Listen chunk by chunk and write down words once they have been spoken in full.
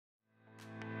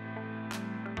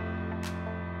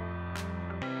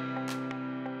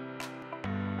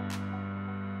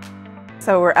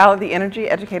So we're out of the Energy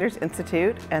Educators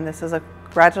Institute, and this is a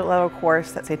graduate level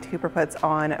course that Santee Cooper puts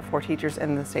on for teachers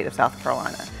in the state of South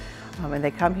Carolina. And they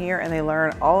come here and they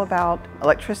learn all about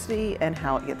electricity and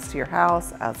how it gets to your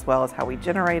house, as well as how we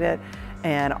generate it,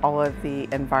 and all of the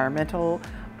environmental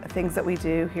things that we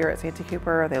do here at Santee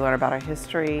Cooper. They learn about our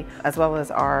history, as well as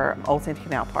our old Santee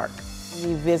Canal Park.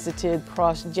 We visited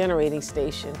Cross Generating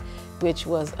Station, which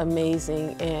was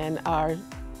amazing, and our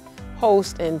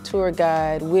host and tour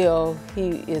guide, Will,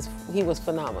 he was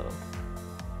phenomenal.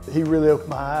 He really opened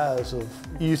my eyes of,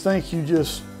 you think you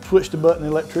just push the button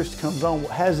and electricity comes on,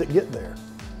 how does it get there?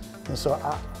 And so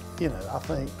I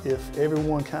think if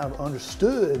everyone kind of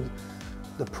understood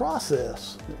the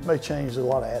process, it may change a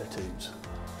lot of attitudes.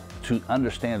 To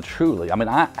understand truly, I mean,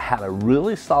 I had a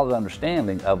really solid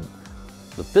understanding of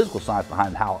the physical science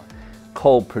behind how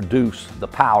coal produced the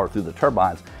power through the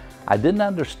turbines. I didn't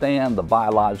understand the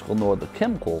biological nor the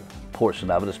chemical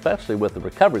portion of it, especially with the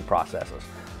recovery processes.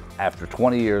 After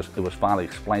 20 years, it was finally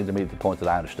explained to me to the point that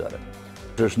I understood it.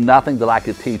 There's nothing that I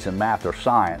could teach in math or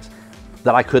science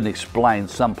that I couldn't explain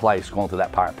someplace going through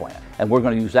that power plant. And we're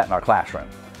going to use that in our classroom.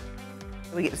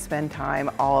 We get to spend time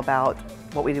all about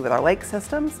what we do with our lake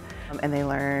systems, and they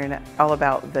learn all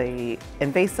about the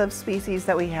invasive species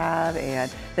that we have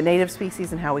and the native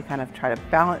species and how we kind of try to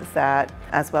balance that,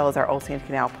 as well as our old Santee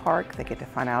Canal Park. They get to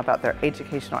find out about their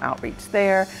educational outreach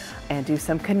there and do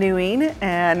some canoeing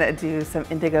and do some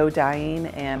indigo dyeing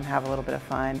and have a little bit of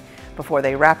fun before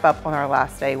they wrap up on our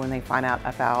last day, when they find out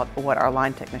about what our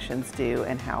line technicians do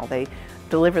and how they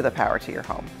deliver the power to your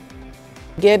home.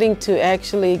 Getting to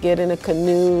actually get in a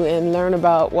canoe and learn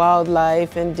about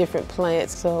wildlife and different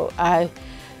plants. So I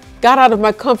got out of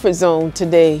my comfort zone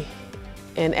today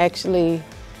and actually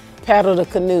paddled a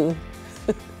canoe.